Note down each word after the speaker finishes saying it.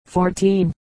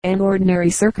14. In ordinary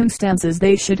circumstances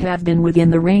they should have been within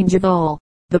the range of all.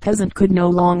 The peasant could no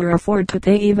longer afford to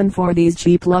pay even for these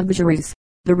cheap luxuries.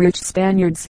 The rich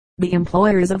Spaniards, the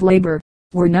employers of labor,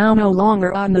 were now no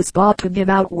longer on the spot to give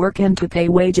out work and to pay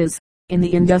wages. In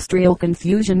the industrial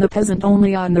confusion the peasant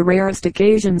only on the rarest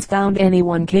occasions found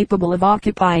anyone capable of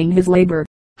occupying his labor.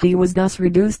 He was thus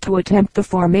reduced to attempt the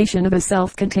formation of a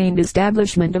self-contained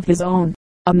establishment of his own,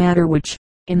 a matter which,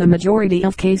 in the majority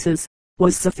of cases,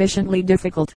 was sufficiently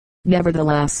difficult.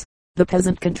 Nevertheless, the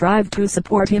peasant contrived to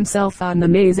support himself on the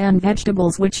maize and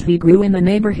vegetables which he grew in the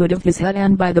neighborhood of his hut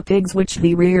and by the pigs which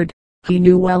he reared. He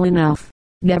knew well enough,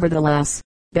 nevertheless,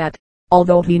 that,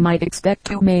 although he might expect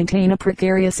to maintain a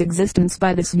precarious existence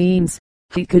by this means,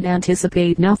 he could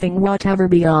anticipate nothing whatever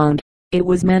beyond. It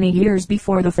was many years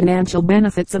before the financial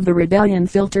benefits of the rebellion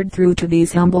filtered through to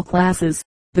these humble classes.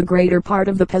 The greater part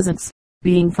of the peasants,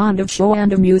 being fond of show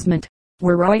and amusement,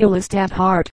 were royalist at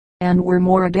heart, and were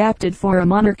more adapted for a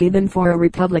monarchy than for a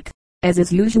republic, as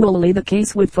is usually the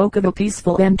case with folk of a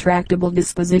peaceful and tractable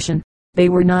disposition. They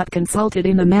were not consulted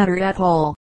in the matter at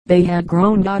all. They had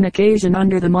groaned on occasion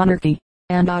under the monarchy,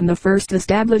 and on the first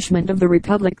establishment of the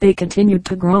republic they continued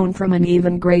to groan from an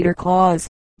even greater cause.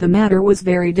 The matter was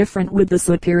very different with the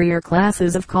superior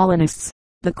classes of colonists.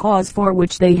 The cause for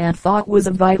which they had fought was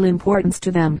of vital importance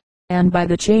to them, and by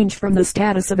the change from the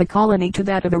status of a colony to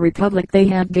that of a republic they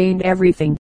had gained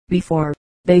everything. Before,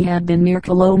 they had been mere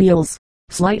colonials,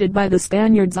 slighted by the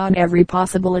Spaniards on every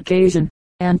possible occasion,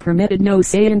 and permitted no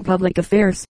say in public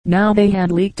affairs. Now they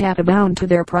had leaped at a bound to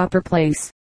their proper place,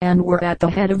 and were at the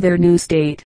head of their new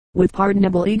state. With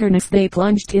pardonable eagerness they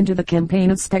plunged into the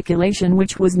campaign of speculation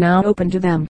which was now open to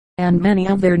them, and many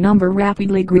of their number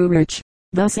rapidly grew rich.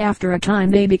 Thus after a time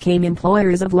they became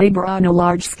employers of labor on a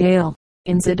large scale,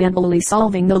 incidentally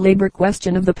solving the labor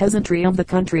question of the peasantry of the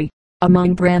country.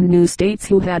 Among brand new states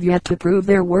who had yet to prove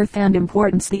their worth and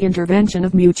importance the intervention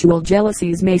of mutual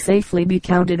jealousies may safely be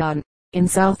counted on. In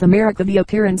South America the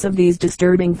appearance of these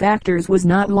disturbing factors was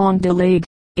not long delayed.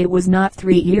 It was not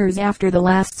 3 years after the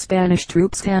last Spanish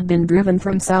troops had been driven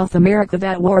from South America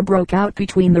that war broke out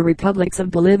between the republics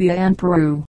of Bolivia and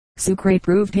Peru. Sucre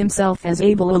proved himself as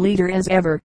able a leader as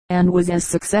ever, and was as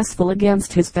successful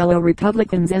against his fellow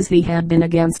republicans as he had been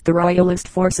against the royalist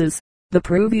forces. The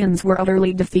Peruvians were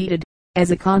utterly defeated.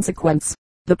 As a consequence,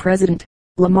 the president,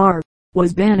 Lamar,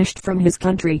 was banished from his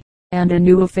country, and a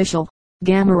new official,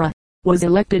 Gamera, was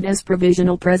elected as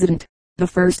provisional president. The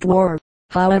first war,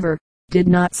 however, did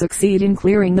not succeed in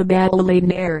clearing the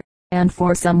battle-laden air, and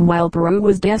for some while Peru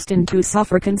was destined to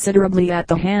suffer considerably at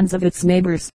the hands of its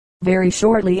neighbors. Very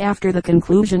shortly after the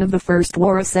conclusion of the first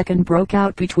war a second broke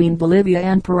out between Bolivia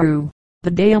and Peru.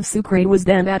 The day of Sucre was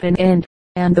then at an end,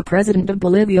 and the president of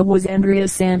Bolivia was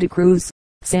Andreas Santa Cruz.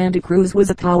 Santa Cruz was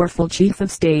a powerful chief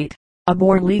of state, a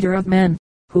born leader of men,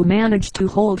 who managed to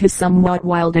hold his somewhat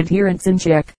wild adherents in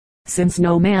check, since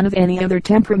no man of any other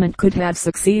temperament could have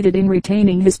succeeded in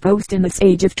retaining his post in this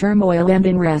age of turmoil and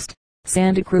unrest.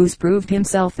 Santa Cruz proved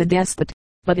himself a despot,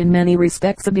 but in many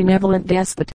respects a benevolent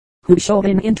despot, who showed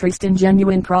an interest in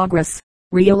genuine progress,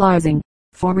 realizing,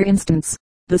 for instance,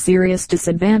 the serious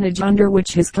disadvantage under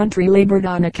which his country labored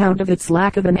on account of its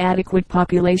lack of an adequate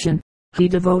population. He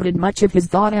devoted much of his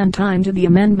thought and time to the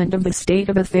amendment of the state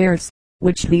of affairs,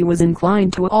 which he was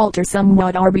inclined to alter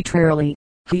somewhat arbitrarily.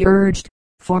 He urged,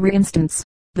 for instance,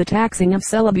 the taxing of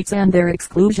celibates and their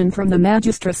exclusion from the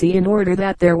magistracy in order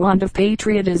that their want of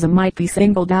patriotism might be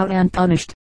singled out and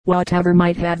punished. Whatever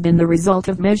might have been the result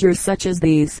of measures such as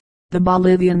these, the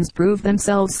Bolivians proved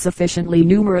themselves sufficiently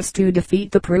numerous to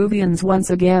defeat the Peruvians once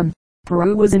again.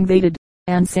 Peru was invaded,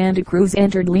 and Santa Cruz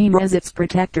entered Lima as its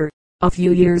protector. A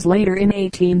few years later in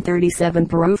 1837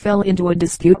 Peru fell into a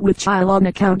dispute with Chile on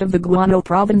account of the guano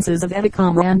provinces of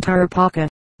Atacama and Tarapacá.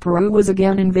 Peru was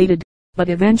again invaded, but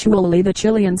eventually the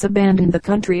Chileans abandoned the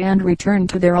country and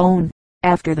returned to their own.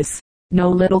 After this, no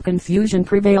little confusion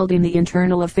prevailed in the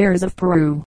internal affairs of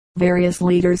Peru. Various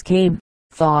leaders came,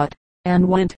 fought, and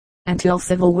went, until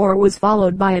civil war was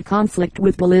followed by a conflict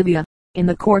with Bolivia, in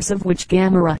the course of which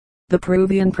Gamera, the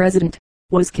Peruvian president,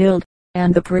 was killed,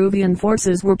 and the Peruvian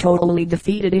forces were totally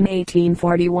defeated in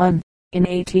 1841. In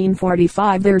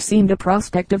 1845 there seemed a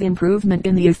prospect of improvement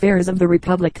in the affairs of the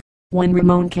Republic, when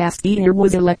Ramon Castilla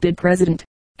was elected president.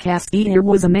 Castilla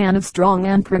was a man of strong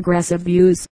and progressive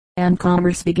views, and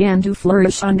commerce began to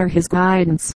flourish under his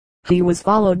guidance. He was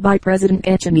followed by President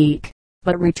Echenique,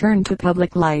 but returned to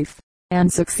public life, and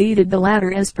succeeded the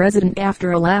latter as president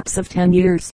after a lapse of 10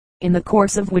 years, in the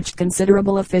course of which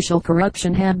considerable official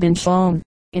corruption had been shown.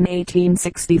 In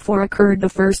 1864 occurred the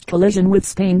first collision with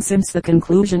Spain since the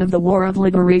conclusion of the War of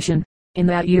Liberation. In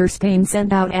that year Spain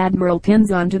sent out Admiral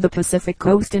Pinzon to the Pacific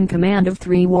coast in command of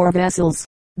 3 war vessels.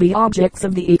 The objects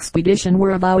of the expedition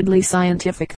were avowedly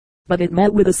scientific, but it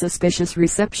met with a suspicious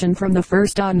reception from the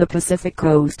first on the Pacific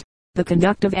coast. The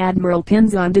conduct of Admiral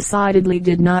Pinzon decidedly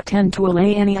did not tend to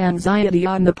allay any anxiety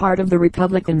on the part of the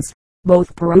Republicans.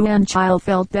 Both Peru and Chile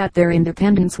felt that their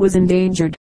independence was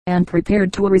endangered, and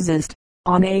prepared to resist.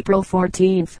 On April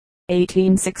 14,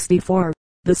 1864,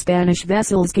 the Spanish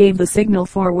vessels gave the signal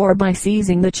for war by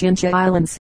seizing the Chincha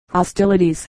Islands.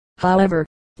 Hostilities, however,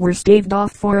 were staved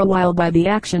off for a while by the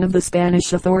action of the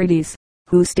Spanish authorities,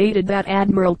 who stated that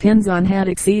Admiral Pinzon had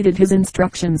exceeded his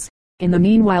instructions. In the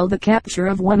meanwhile the capture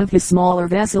of one of his smaller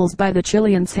vessels by the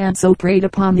Chileans had so preyed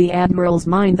upon the admiral's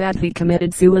mind that he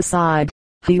committed suicide.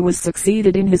 He was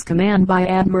succeeded in his command by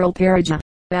Admiral Pereja.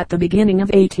 At the beginning of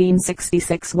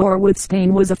 1866 war with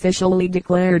Spain was officially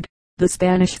declared. The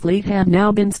Spanish fleet had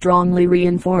now been strongly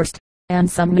reinforced, and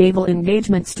some naval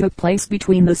engagements took place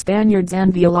between the Spaniards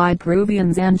and the allied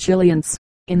Peruvians and Chileans,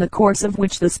 in the course of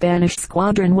which the Spanish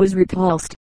squadron was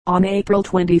repulsed. On April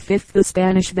 25 the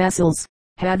Spanish vessels,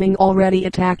 having already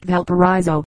attacked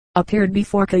Valparaiso, appeared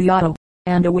before Callao,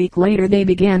 and a week later they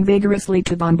began vigorously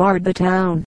to bombard the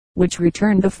town, which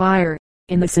returned the fire.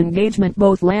 In this engagement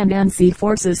both land and sea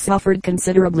forces suffered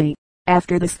considerably.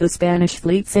 After this the Spanish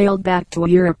fleet sailed back to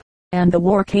Europe, and the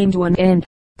war came to an end.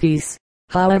 Peace,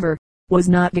 however, was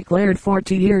not declared for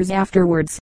 2 years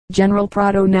afterwards. General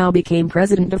Prado now became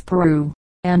president of Peru,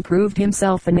 and proved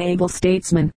himself an able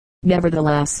statesman.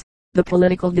 Nevertheless, the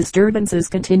political disturbances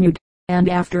continued, and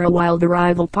after a while the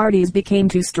rival parties became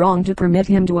too strong to permit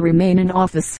him to remain in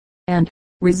office, and,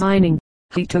 resigning,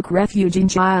 he took refuge in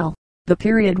Chile. The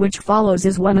period which follows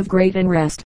is one of great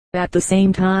unrest. At the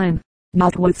same time,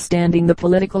 notwithstanding the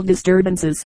political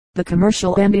disturbances, the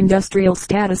commercial and industrial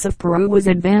status of Peru was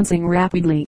advancing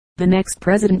rapidly. The next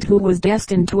president who was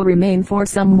destined to remain for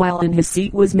some while in his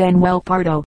seat was Manuel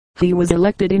Pardo. He was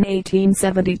elected in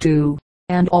 1872,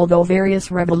 and although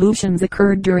various revolutions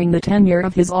occurred during the tenure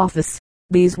of his office,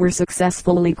 these were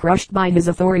successfully crushed by his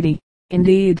authority.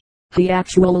 Indeed, he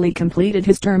actually completed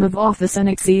his term of office, an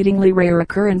exceedingly rare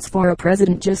occurrence for a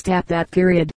president just at that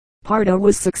period. Pardo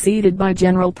was succeeded by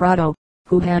General Prado,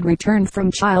 who had returned from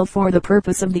Chile for the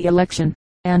purpose of the election,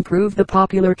 and proved the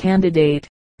popular candidate.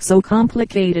 So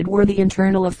complicated were the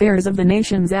internal affairs of the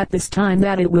nations at this time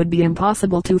that it would be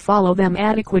impossible to follow them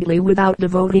adequately without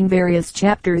devoting various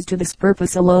chapters to this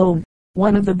purpose alone.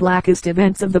 One of the blackest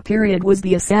events of the period was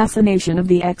the assassination of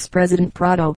the ex-president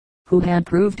Prado, who had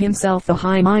proved himself a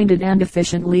high-minded and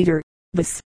efficient leader.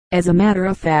 This, as a matter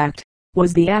of fact,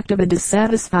 was the act of a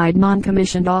dissatisfied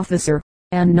non-commissioned officer,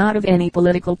 and not of any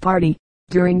political party.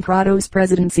 During Prado's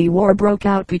presidency war broke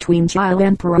out between Chile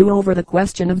and Peru over the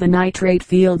question of the nitrate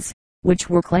fields, which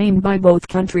were claimed by both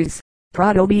countries.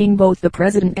 Prado, being both the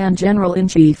president and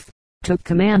general-in-chief, took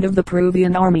command of the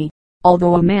Peruvian army.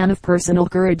 Although a man of personal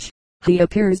courage, he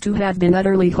appears to have been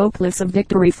utterly hopeless of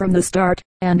victory from the start,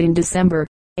 and in December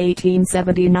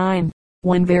 1879,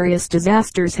 when various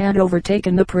disasters had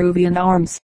overtaken the Peruvian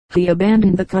arms, he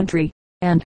abandoned the country,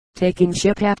 and, taking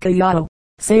ship at Callao,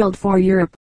 sailed for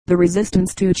Europe. The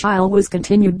resistance to Chile was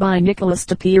continued by Nicolas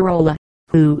de Pirola,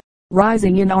 who,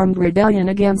 rising in armed rebellion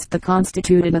against the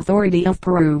constituted authority of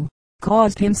Peru,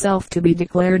 caused himself to be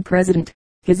declared president.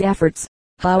 His efforts,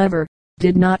 however,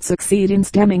 did not succeed in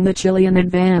stemming the Chilean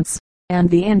advance, and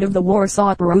the end of the war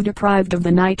saw Peru deprived of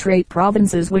the nitrate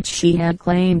provinces which she had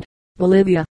claimed.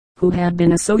 Bolivia, who had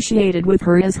been associated with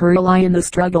her as her ally in the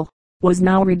struggle, was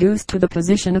now reduced to the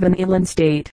position of an inland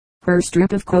state, her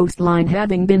strip of coastline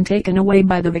having been taken away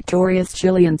by the victorious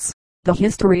Chileans. The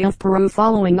history of Peru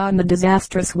following on the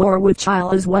disastrous war with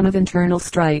Chile is one of internal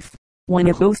strife, when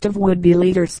a host of would-be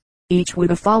leaders, each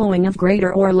with a following of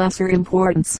greater or lesser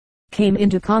importance, came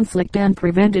into conflict and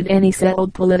prevented any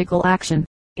settled political action.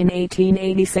 In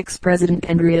 1886 President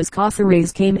Andreas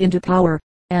Casares came into power,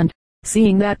 and,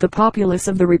 seeing that the populace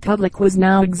of the Republic was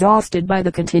now exhausted by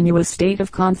the continuous state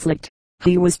of conflict,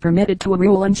 he was permitted to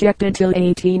rule unchecked until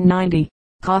 1890.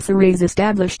 Casares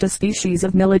established a species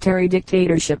of military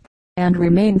dictatorship, and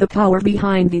remained the power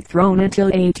behind the throne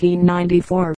until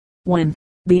 1894, when,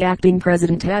 the acting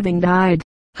president having died,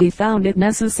 he found it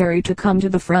necessary to come to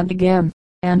the front again,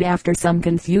 and after some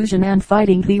confusion and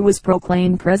fighting he was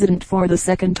proclaimed president for the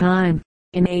second time.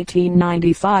 In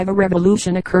 1895 a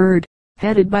revolution occurred,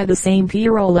 headed by the same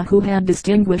Pirola who had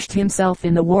distinguished himself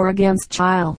in the war against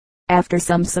Chile. After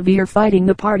some severe fighting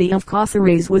the party of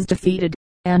Casares was defeated,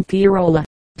 and Pirola,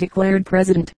 declared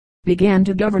president, began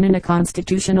to govern in a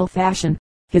constitutional fashion.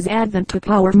 His advent to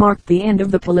power marked the end of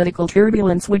the political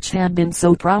turbulence which had been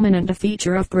so prominent a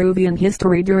feature of Peruvian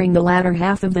history during the latter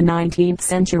half of the 19th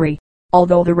century.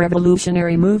 Although the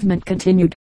revolutionary movement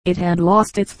continued, it had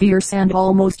lost its fierce and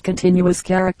almost continuous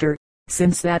character.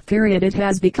 Since that period it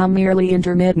has become merely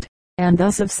intermittent, and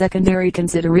thus of secondary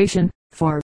consideration,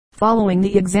 for, following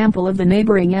the example of the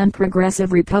neighboring and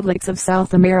progressive republics of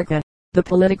South America, the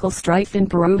political strife in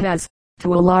Peru has,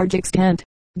 to a large extent,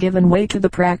 given way to the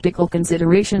practical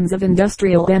considerations of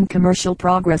industrial and commercial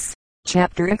progress.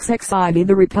 Chapter XXIV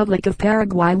The Republic of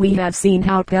Paraguay. We have seen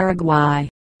how Paraguay,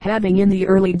 having in the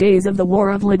early days of the War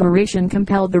of Liberation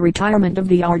compelled the retirement of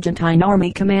the Argentine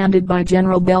army commanded by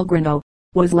General Belgrano,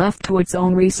 was left to its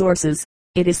own resources.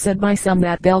 It is said by some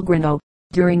that Belgrano,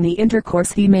 during the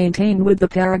intercourse he maintained with the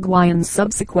Paraguayans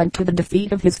subsequent to the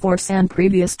defeat of his force and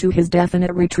previous to his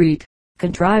definite retreat,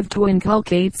 contrived to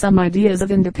inculcate some ideas of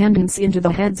independence into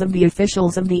the heads of the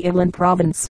officials of the inland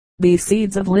province. These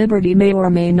seeds of liberty may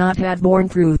or may not have borne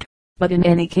fruit, but in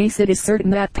any case it is certain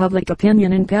that public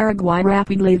opinion in Paraguay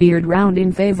rapidly veered round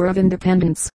in favor of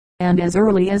independence, and as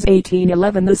early as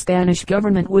 1811 the Spanish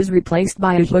government was replaced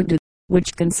by a junta,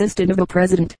 which consisted of a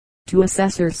president, 2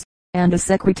 assessors, and a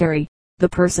secretary. The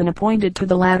person appointed to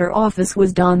the latter office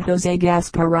was Don Jose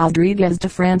Gaspar Rodriguez de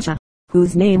Francia,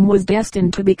 whose name was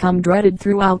destined to become dreaded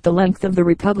throughout the length of the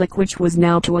republic which was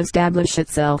now to establish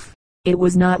itself. It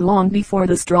was not long before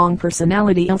the strong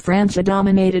personality of Francia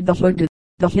dominated the junta.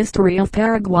 The history of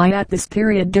Paraguay at this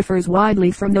period differs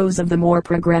widely from those of the more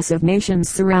progressive nations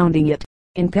surrounding it.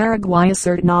 In Paraguay a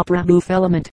certain opera bouffe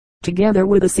element, together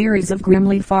with a series of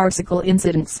grimly farcical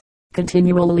incidents,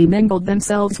 continually mingled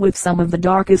themselves with some of the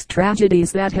darkest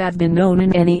tragedies that had been known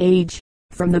in any age.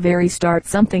 From the very start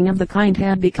something of the kind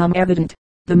had become evident.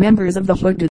 The members of the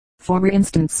junta, for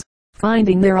instance,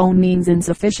 finding their own means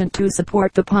insufficient to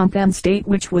support the pomp and state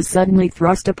which was suddenly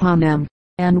thrust upon them,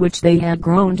 and which they had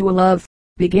grown to love,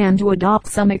 began to adopt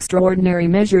some extraordinary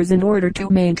measures in order to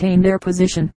maintain their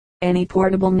position. Any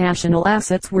portable national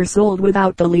assets were sold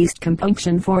without the least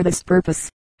compunction for this purpose,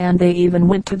 and they even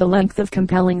went to the length of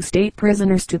compelling state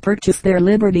prisoners to purchase their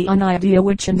liberty, an idea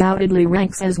which undoubtedly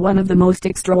ranks as one of the most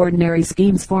extraordinary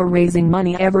schemes for raising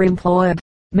money ever employed.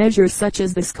 Measures such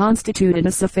as this constituted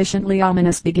a sufficiently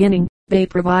ominous beginning. They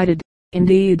provided,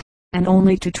 indeed, and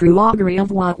only to true augury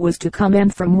of what was to come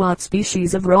and from what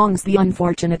species of wrongs the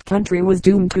unfortunate country was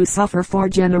doomed to suffer for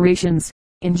generations.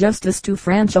 In justice to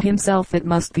Francia himself it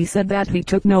must be said that he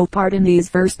took no part in these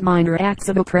first minor acts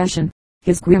of oppression.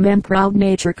 His grim and proud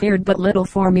nature cared but little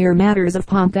for mere matters of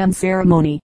pomp and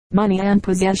ceremony. Money and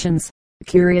possessions,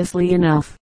 curiously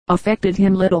enough, affected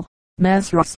him little.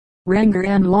 Messrs. Renger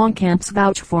and Longchamps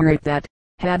vouch for it that,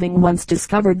 having once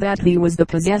discovered that he was the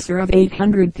possessor of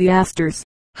 800 piastres,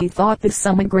 he thought this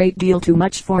sum a great deal too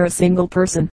much for a single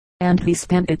person, and he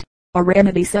spent it. A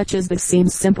remedy such as this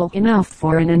seems simple enough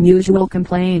for an unusual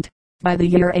complaint. By the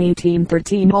year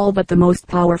 1813 all but the most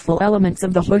powerful elements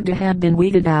of the junta had been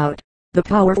weeded out. The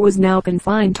power was now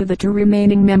confined to the 2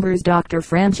 remaining members, Dr.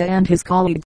 Francia and his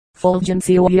colleague,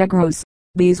 Fulgencio Yegros.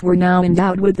 These were now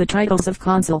endowed with the titles of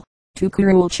consul. 2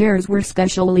 curule chairs were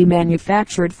specially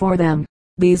manufactured for them.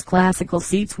 These classical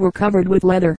seats were covered with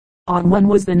leather. On one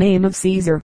was the name of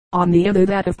Caesar, on the other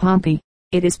that of Pompey.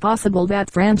 It is possible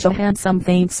that Francia had some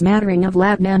faint smattering of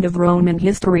Latin and of Roman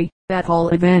history. At all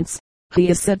events, he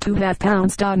is said to have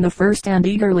pounced on the first and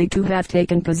eagerly to have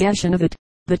taken possession of it.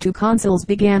 The 2 consuls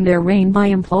began their reign by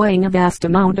employing a vast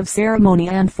amount of ceremony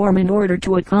and form in order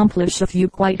to accomplish a few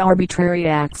quite arbitrary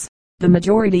acts. The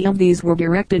majority of these were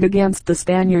directed against the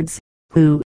Spaniards,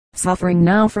 who, suffering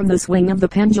now from the swing of the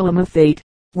pendulum of fate,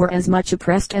 were as much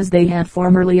oppressed as they had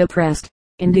formerly oppressed.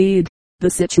 Indeed, the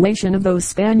situation of those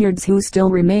Spaniards who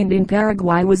still remained in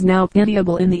Paraguay was now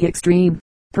pitiable in the extreme.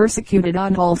 Persecuted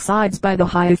on all sides by the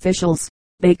high officials,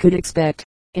 they could expect,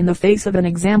 in the face of an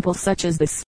example such as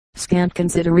this, scant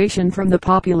consideration from the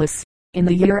populace. In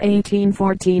the year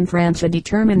 1814 Francia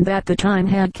determined that the time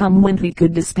had come when he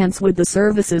could dispense with the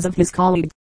services of his colleague,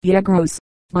 Yegros.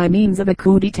 By means of a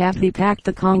coup d'etat he packed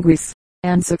the Congress,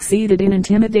 and succeeded in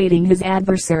intimidating his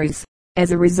adversaries.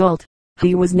 As a result,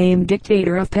 he was named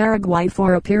dictator of Paraguay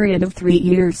for a period of 3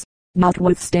 years.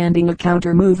 Notwithstanding a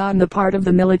counter move on the part of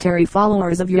the military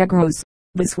followers of Yegros,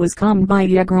 this was calmed by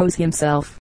Yegros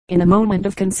himself. In a moment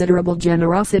of considerable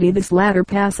generosity this latter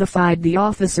pacified the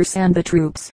officers and the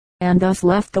troops, and thus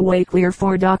left the way clear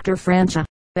for Dr. Francia.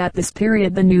 At this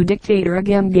period the new dictator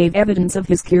again gave evidence of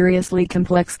his curiously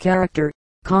complex character.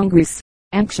 Congress,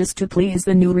 anxious to please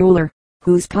the new ruler,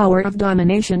 whose power of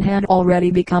domination had already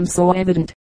become so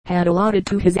evident, had allotted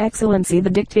to His Excellency the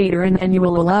Dictator an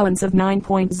annual allowance of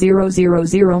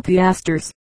 9.000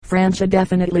 piastres, Francia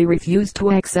definitely refused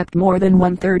to accept more than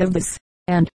 1/3 of this,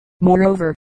 and,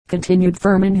 moreover, continued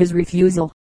firm in his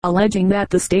refusal, alleging that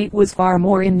the state was far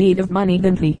more in need of money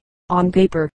than he. On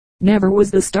paper, never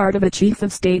was the start of a chief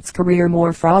of state's career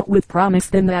more fraught with promise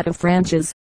than that of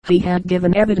Francia's. He had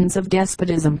given evidence of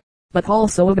despotism, but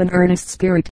also of an earnest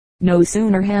spirit. No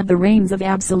sooner had the reins of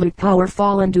absolute power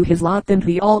fallen to his lot than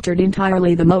he altered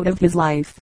entirely the mode of his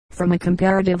life. From a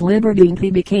comparative libertine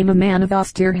he became a man of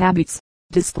austere habits,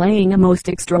 displaying a most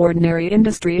extraordinary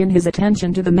industry in his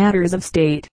attention to the matters of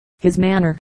state. His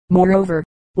manner, moreover,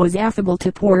 was affable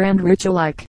to poor and rich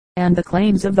alike, and the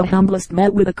claims of the humblest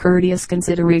met with a courteous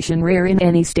consideration rare in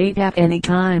any state at any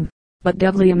time, but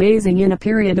doubly amazing in a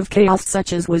period of chaos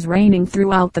such as was reigning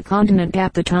throughout the continent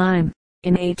at the time.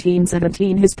 In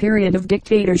 1817 his period of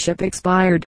dictatorship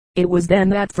expired. It was then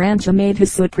that Francia made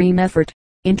his supreme effort.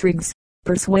 Intrigues,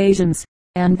 persuasions,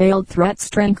 and veiled threats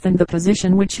strengthened the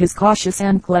position which his cautious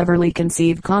and cleverly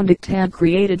conceived conduct had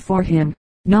created for him.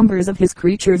 Numbers of his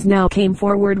creatures now came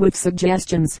forward with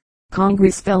suggestions.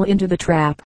 Congress fell into the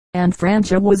trap, and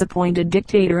Francia was appointed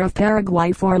dictator of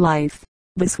Paraguay for life.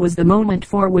 This was the moment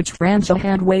for which Francia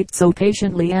had waited so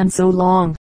patiently and so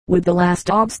long. With the last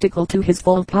obstacle to his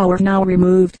full power now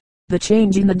removed, the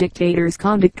change in the dictator's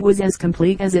conduct was as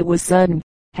complete as it was sudden.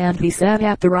 Had he sat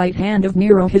at the right hand of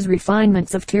Nero his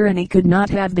refinements of tyranny could not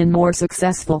have been more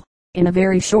successful. In a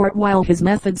very short while his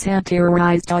methods had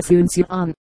terrorized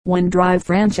Asunción. One drive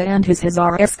Francia and his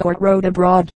hussar escort rode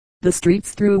abroad. The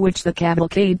streets through which the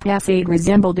cavalcade passed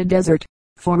resembled a desert,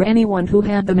 for anyone who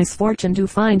had the misfortune to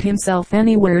find himself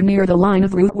anywhere near the line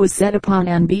of route was set upon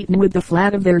and beaten with the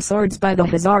flat of their swords by the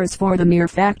hussars for the mere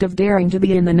fact of daring to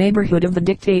be in the neighborhood of the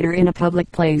dictator in a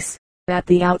public place. At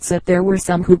the outset there were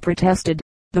some who protested.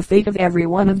 The fate of every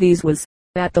one of these was,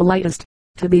 at the lightest,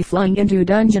 to be flung into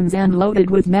dungeons and loaded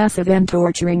with massive and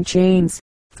torturing chains.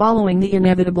 Following the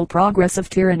inevitable progress of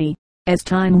tyranny, as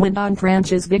time went on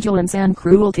Francia's vigilance and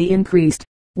cruelty increased,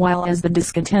 while as the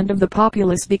discontent of the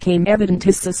populace became evident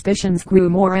his suspicions grew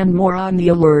more and more on the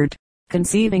alert.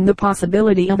 Conceiving the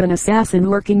possibility of an assassin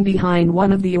lurking behind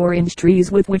one of the orange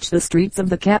trees with which the streets of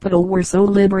the capital were so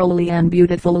liberally and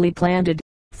beautifully planted,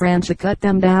 Francia cut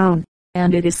them down,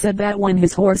 and it is said that when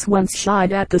his horse once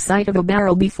shied at the sight of a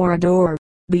barrel before a door,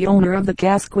 the owner of the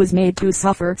cask was made to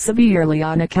suffer severely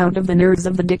on account of the nerves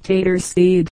of the dictator's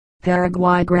steed.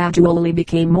 Paraguay gradually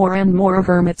became more and more a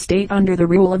hermit state under the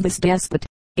rule of this despot.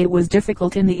 It was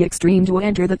difficult in the extreme to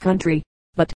enter the country,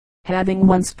 but, having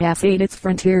once passed its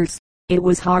frontiers, it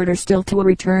was harder still to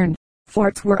return.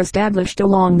 Forts were established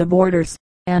along the borders,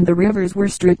 and the rivers were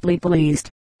strictly policed.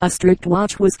 A strict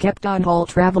watch was kept on all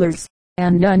travelers,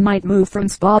 and none might move from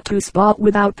spot to spot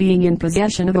without being in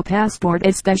possession of a passport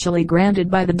especially granted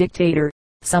by the dictator.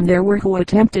 Some there were who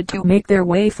attempted to make their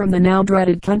way from the now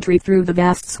dreaded country through the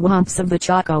vast swamps of the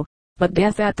Chaco, but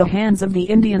death at the hands of the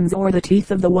Indians or the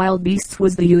teeth of the wild beasts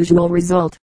was the usual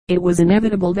result. It was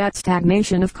inevitable that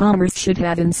stagnation of commerce should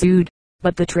have ensued,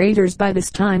 but the traders by this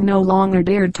time no longer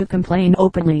dared to complain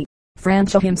openly.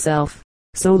 Francia himself,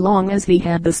 so long as he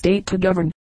had the state to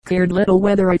govern, cared little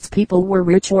whether its people were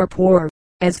rich or poor.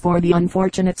 As for the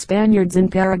unfortunate Spaniards in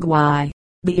Paraguay,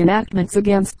 the enactments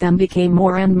against them became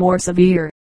more and more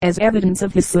severe. As evidence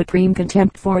of his supreme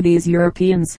contempt for these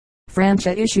Europeans,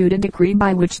 Francia issued a decree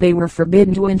by which they were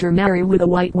forbidden to intermarry with a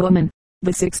white woman.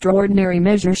 This extraordinary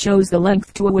measure shows the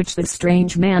length to which this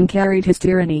strange man carried his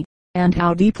tyranny, and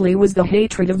how deeply was the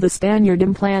hatred of the Spaniard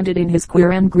implanted in his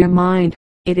queer and grim mind.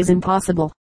 It is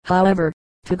impossible, however,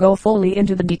 to go fully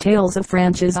into the details of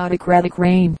Francia's autocratic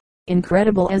reign.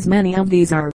 Incredible as many of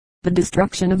these are, the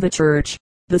destruction of the church,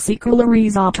 the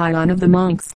secularization of the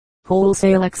monks,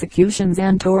 wholesale executions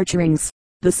and torturings,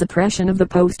 the suppression of the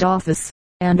post office,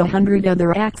 and 100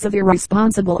 other acts of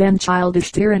irresponsible and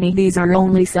childish tyranny. These are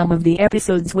only some of the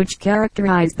episodes which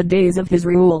characterized the days of his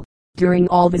rule. During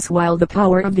all this while the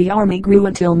power of the army grew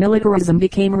until militarism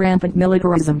became rampant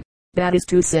militarism, that is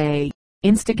to say,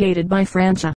 instigated by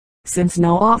Francia, since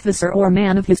no officer or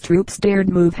man of his troops dared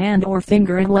move hand or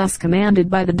finger unless commanded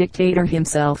by the dictator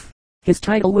himself. His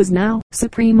title was now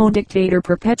Supremo Dictator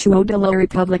Perpetuo de la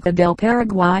República del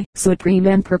Paraguay, Supreme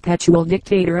and Perpetual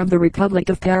Dictator of the Republic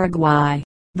of Paraguay.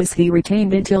 This he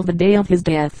retained until the day of his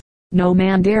death, no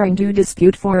man daring to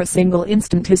dispute for a single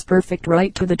instant his perfect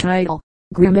right to the title.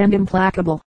 Grim and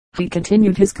implacable, he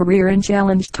continued his career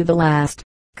unchallenged to the last.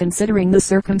 Considering the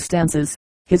circumstances,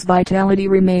 his vitality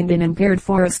remained unimpaired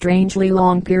for a strangely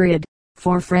long period,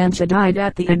 for Francia died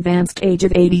at the advanced age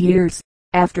of 80 years.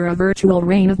 After a virtual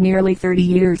reign of nearly 30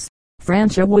 years,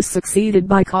 Francia was succeeded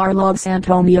by Carlos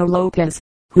Antonio Lopez,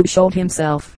 who showed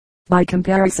himself, by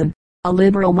comparison, a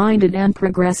liberal-minded and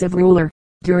progressive ruler.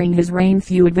 During his reign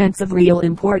few events of real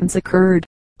importance occurred,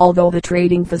 although the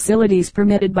trading facilities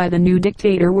permitted by the new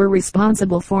dictator were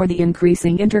responsible for the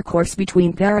increasing intercourse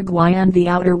between Paraguay and the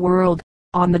outer world.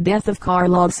 On the death of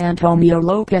Carlos Antonio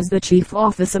Lopez, the chief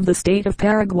office of the state of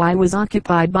Paraguay was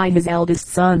occupied by his eldest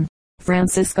son,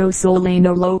 Francisco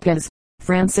Solano Lopez.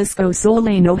 Francisco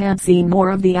Solano had seen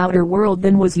more of the outer world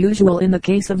than was usual in the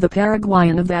case of the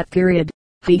Paraguayan of that period.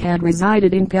 He had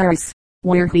resided in Paris,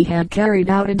 where he had carried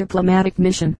out a diplomatic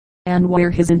mission, and where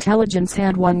his intelligence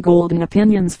had won golden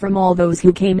opinions from all those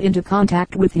who came into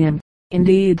contact with him.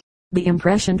 Indeed, the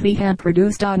impression he had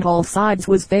produced on all sides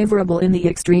was favorable in the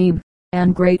extreme,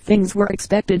 and great things were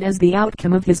expected as the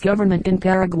outcome of his government in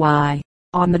Paraguay.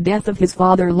 On the death of his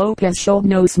father, Lopez showed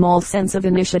no small sense of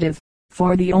initiative,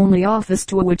 for the only office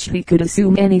to which he could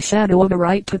assume any shadow of a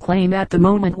right to claim at the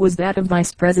moment was that of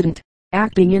vice president.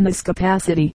 Acting in this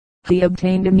capacity, he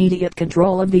obtained immediate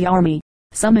control of the army,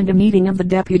 summoned a meeting of the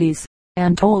deputies,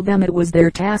 and told them it was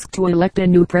their task to elect a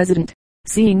new president.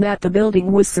 Seeing that the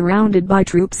building was surrounded by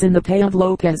troops in the pay of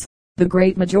Lopez, the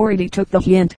great majority took the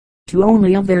hint. Two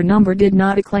only of their number did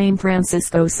not acclaim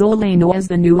Francisco Solano as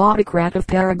the new autocrat of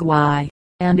Paraguay,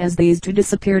 and as these two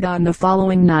disappeared on the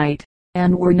following night,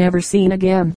 and were never seen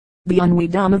again, the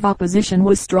ennui-dom of opposition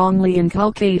was strongly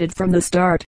inculcated from the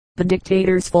start. The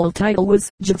dictator's full title was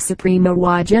Jefe Supremo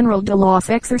y General de los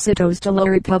Ejercitos de la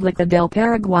República del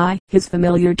Paraguay. His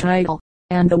familiar title,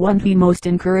 and the one he most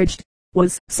encouraged,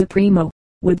 was Supremo.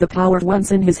 With the power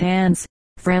once in his hands,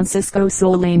 Francisco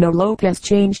Solano Lopez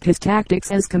changed his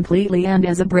tactics as completely and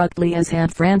as abruptly as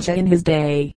had Francia in his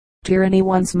day. Tyranny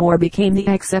once more became the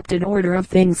accepted order of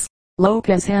things.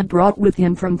 Lopez had brought with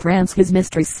him from France his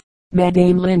mistress,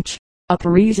 Madame Lynch, a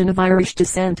Parisian of Irish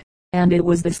descent, and it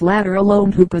was this latter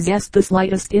alone who possessed the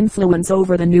slightest influence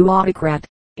over the new autocrat.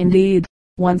 Indeed,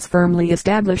 once firmly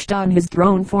established on his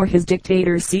throne, for his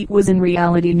dictator's seat was in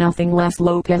reality nothing less,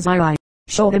 Lopez I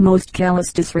showed a most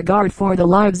callous disregard for the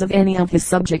lives of any of his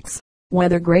subjects,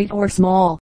 whether great or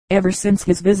small. Ever since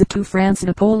his visit to France,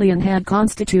 Napoleon had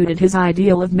constituted his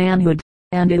ideal of manhood,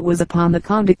 and it was upon the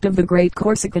conduct of the great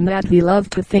Corsican that he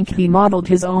loved to think he modeled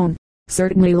his own.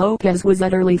 Certainly Lopez was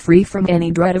utterly free from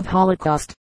any dread of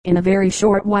Holocaust. In a very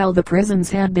short while the prisons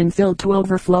had been filled to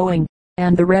overflowing,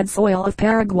 and the red soil of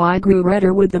Paraguay grew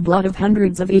redder with the blood of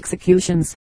hundreds of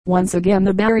executions. Once again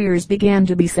the barriers began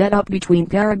to be set up between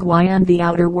Paraguay and the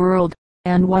outer world,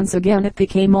 and once again it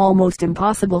became almost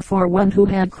impossible for one who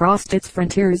had crossed its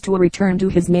frontiers to return to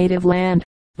his native land.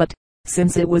 But,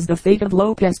 since it was the fate of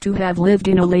Lopez to have lived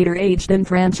in a later age than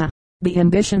Francia, the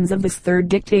ambitions of this third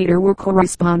dictator were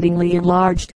correspondingly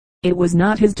enlarged. It was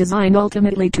not his design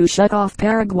ultimately to shut off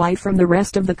Paraguay from the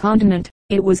rest of the continent.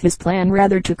 It was his plan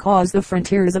rather to cause the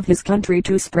frontiers of his country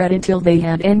to spread until they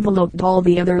had enveloped all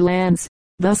the other lands.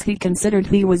 Thus he considered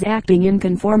he was acting in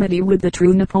conformity with the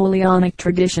true Napoleonic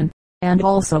tradition, and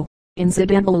also,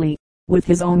 incidentally, with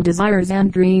his own desires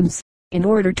and dreams. In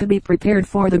order to be prepared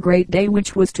for the great day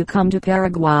which was to come to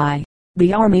Paraguay,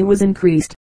 the army was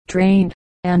increased, trained,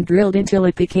 and drilled until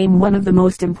it became one of the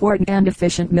most important and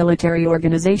efficient military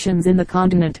organizations in the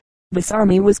continent. This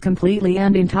army was completely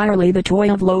and entirely the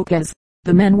toy of Lopez.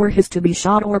 The men were his to be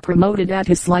shot or promoted at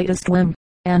his slightest whim,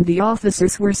 and the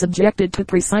officers were subjected to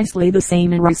precisely the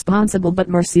same irresponsible but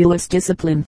merciless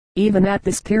discipline. Even at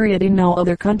this period in no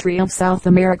other country of South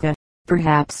America,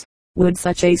 perhaps, would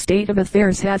such a state of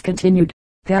affairs have continued.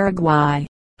 Paraguay,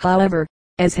 however,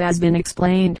 as has been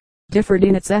explained, differed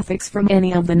in its ethics from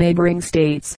any of the neighboring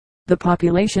states. The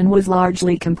population was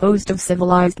largely composed of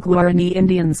civilized Guarani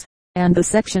Indians, and the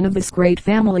section of this great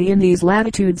family in these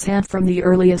latitudes had from the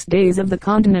earliest days of the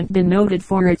continent been noted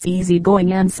for its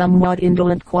easygoing and somewhat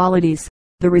indolent qualities.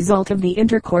 The result of the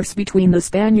intercourse between the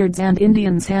Spaniards and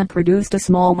Indians had produced a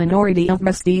small minority of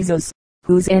mestizos,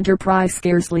 whose enterprise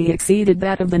scarcely exceeded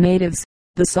that of the natives.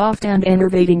 The soft and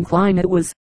enervating climate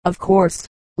was, of course,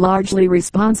 largely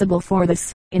responsible for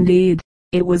this. Indeed,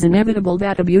 it was inevitable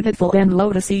that a beautiful and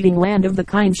lotus-eating land of the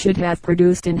kind should have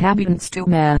produced inhabitants to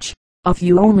match. A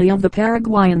few only of the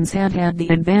Paraguayans had had the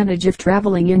advantage of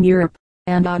traveling in Europe,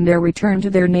 and on their return to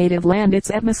their native land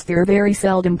its atmosphere very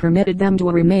seldom permitted them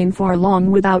to remain for long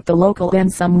without the local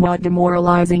and somewhat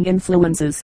demoralizing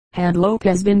influences. Had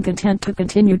Lopez been content to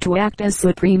continue to act as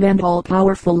supreme and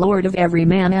all-powerful lord of every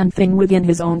man and thing within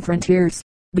his own frontiers,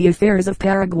 the affairs of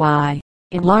Paraguay,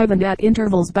 enlivened at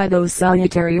intervals by those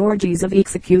salutary orgies of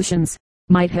executions,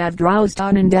 might have drowsed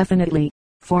on indefinitely.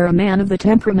 For a man of the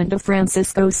temperament of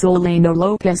Francisco Solano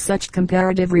Lopez such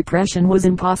comparative repression was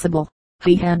impossible.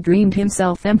 He had dreamed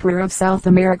himself Emperor of South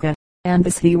America, and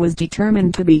this he was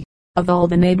determined to be. Of all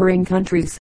the neighboring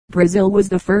countries, Brazil was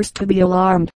the first to be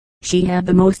alarmed. She had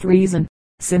the most reason,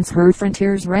 since her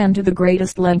frontiers ran to the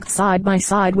greatest length side by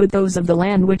side with those of the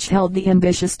land which held the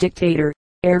ambitious dictator.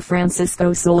 Ere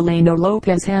Francisco Solano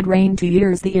Lopez had reigned 2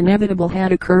 years, the inevitable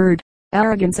had occurred.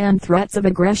 Arrogance and threats of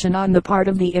aggression on the part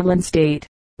of the inland state,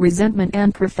 resentment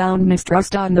and profound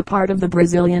mistrust on the part of the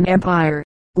Brazilian Empire,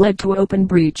 led to open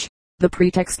breach. The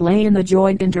pretext lay in the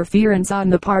joint interference on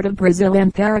the part of Brazil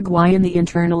and Paraguay in the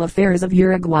internal affairs of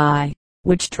Uruguay,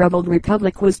 which troubled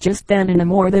republic was just then in a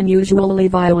more than usually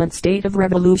violent state of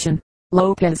revolution.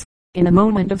 Lopez, in a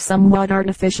moment of somewhat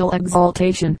artificial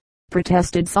exaltation,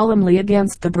 protested solemnly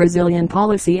against the Brazilian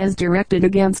policy as directed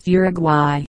against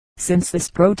Uruguay. Since this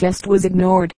protest was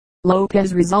ignored,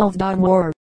 Lopez resolved on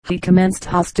war. He commenced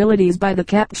hostilities by the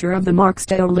capture of the Marques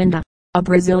de Olinda, a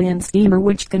Brazilian steamer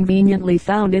which conveniently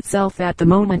found itself at the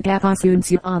moment at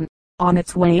Asunción, on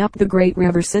its way up the great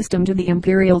river system to the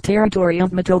imperial territory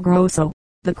of Mato Grosso.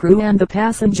 The crew and the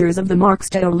passengers of the Marques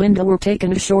de Olinda were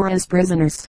taken ashore as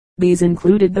prisoners. These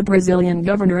included the Brazilian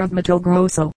governor of Mato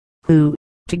Grosso, who,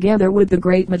 together with the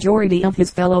great majority of his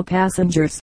fellow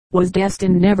passengers, was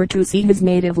destined never to see his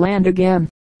native land again.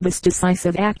 This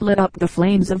decisive act lit up the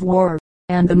flames of war,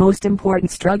 and the most important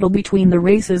struggle between the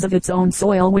races of its own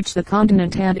soil which the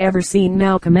continent had ever seen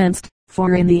now commenced,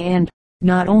 for in the end,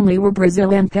 not only were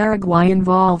Brazil and Paraguay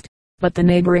involved, but the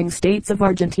neighboring states of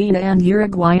Argentina and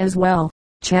Uruguay as well.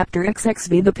 Chapter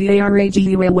XXV. The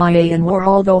Paraguayan War.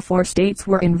 Although 4 states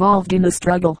were involved in the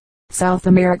struggle, South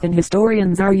American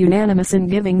historians are unanimous in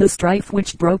giving the strife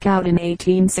which broke out in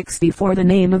 1864 the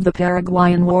name of the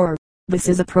Paraguayan War. This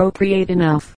is appropriate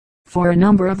enough, for a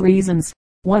number of reasons,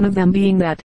 one of them being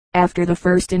that, after the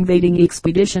first invading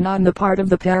expedition on the part of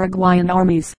the Paraguayan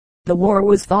armies, the war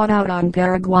was fought out on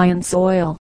Paraguayan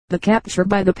soil. The capture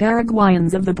by the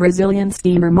Paraguayans of the Brazilian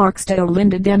steamer Marques de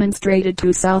Olinda demonstrated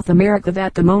to South America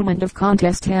that the moment of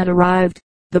contest had arrived.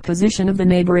 The position of the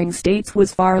neighboring states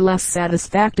was far less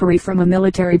satisfactory from a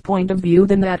military point of view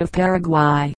than that of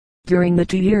Paraguay. During the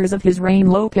 2 years of his reign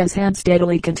Lopez had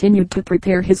steadily continued to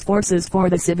prepare his forces for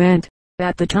this event.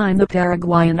 At the time the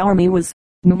Paraguayan army was,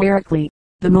 numerically,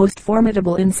 the most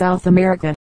formidable in South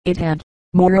America. It had,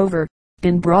 moreover,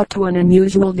 been brought to an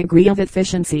unusual degree of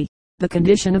efficiency. The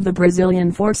condition of the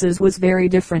Brazilian forces was very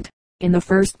different. In the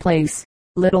first place,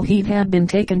 little heed had been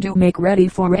taken to make ready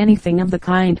for anything of the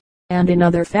kind. And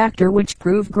another factor which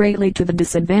proved greatly to the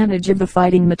disadvantage of the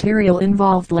fighting material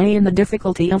involved lay in the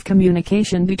difficulty of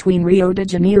communication between Rio de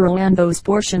Janeiro and those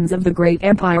portions of the great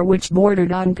empire which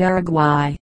bordered on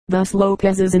Paraguay. Thus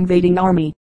Lopez's invading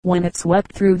army, when it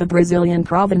swept through the Brazilian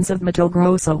province of Mato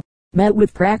Grosso, met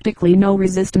with practically no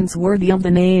resistance worthy of the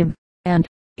name, and,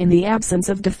 in the absence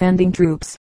of defending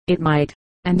troops, it might,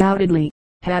 undoubtedly,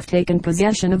 have taken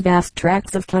possession of vast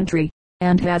tracts of country,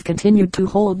 and have continued to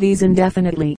hold these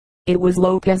indefinitely. It was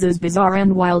Lopez's bizarre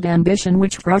and wild ambition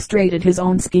which frustrated his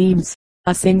own schemes.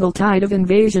 A single tide of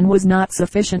invasion was not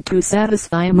sufficient to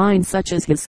satisfy a mind such as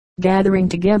his. Gathering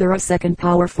together a second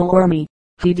powerful army,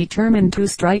 he determined to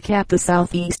strike at the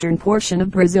southeastern portion of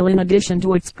Brazil in addition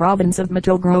to its province of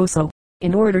Mato Grosso.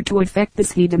 In order to effect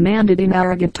this he demanded in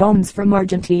arrogant tones from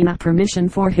Argentina permission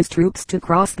for his troops to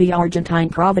cross the Argentine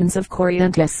province of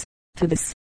Corrientes. To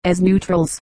this, as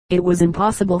neutrals, it was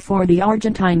impossible for the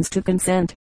Argentines to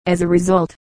consent. As a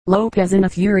result, Lopez in a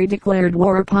fury declared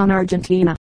war upon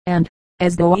Argentina, and,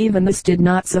 as though even this did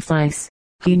not suffice,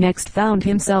 he next found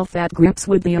himself at grips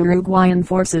with the Uruguayan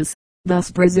forces.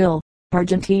 Thus Brazil,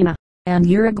 Argentina, and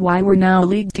Uruguay were now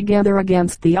leagued together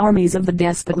against the armies of the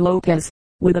despot Lopez,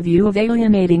 with a view of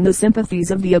alienating the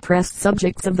sympathies of the oppressed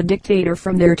subjects of the dictator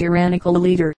from their tyrannical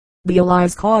leader. The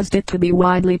allies caused it to be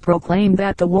widely proclaimed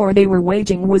that the war they were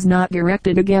waging was not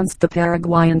directed against the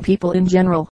Paraguayan people in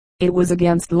general. It was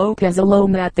against Lopez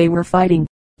alone that they were fighting.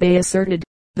 They asserted,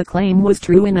 the claim was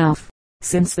true enough,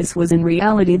 since this was in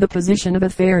reality the position of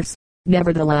affairs.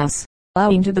 Nevertheless,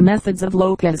 owing to the methods of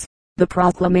Lopez, the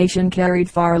proclamation carried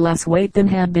far less weight than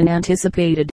had been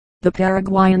anticipated. The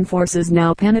Paraguayan forces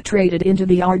now penetrated into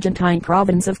the Argentine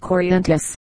province of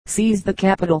Corrientes, seized the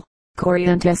capital,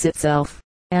 Corrientes itself,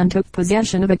 and took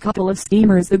possession of a couple of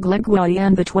steamers, the Gleguay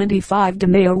and the 25 de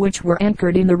Mayo, which were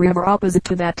anchored in the river opposite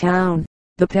to that town.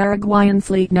 The Paraguayan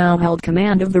fleet now held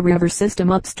command of the river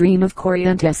system upstream of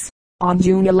Corrientes. On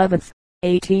June 11,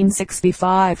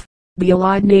 1865, the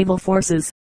Allied naval forces,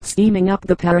 steaming up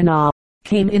the Paraná,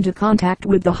 came into contact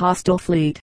with the hostile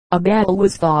fleet. A battle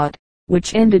was fought,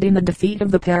 which ended in the defeat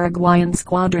of the Paraguayan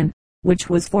squadron, which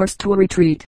was forced to a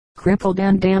retreat, crippled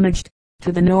and damaged.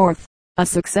 To the north, a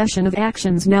succession of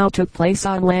actions now took place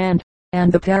on land,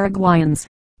 and the Paraguayans,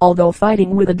 although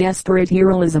fighting with a desperate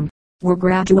heroism, were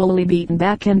gradually beaten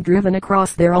back and driven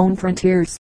across their own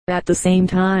frontiers. At the same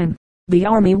time, the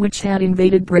army which had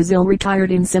invaded Brazil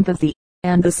retired in sympathy,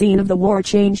 and the scene of the war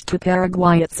changed to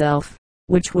Paraguay itself,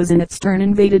 which was in its turn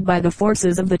invaded by the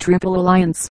forces of the Triple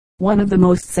Alliance. One of the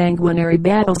most sanguinary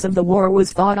battles of the war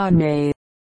was fought on May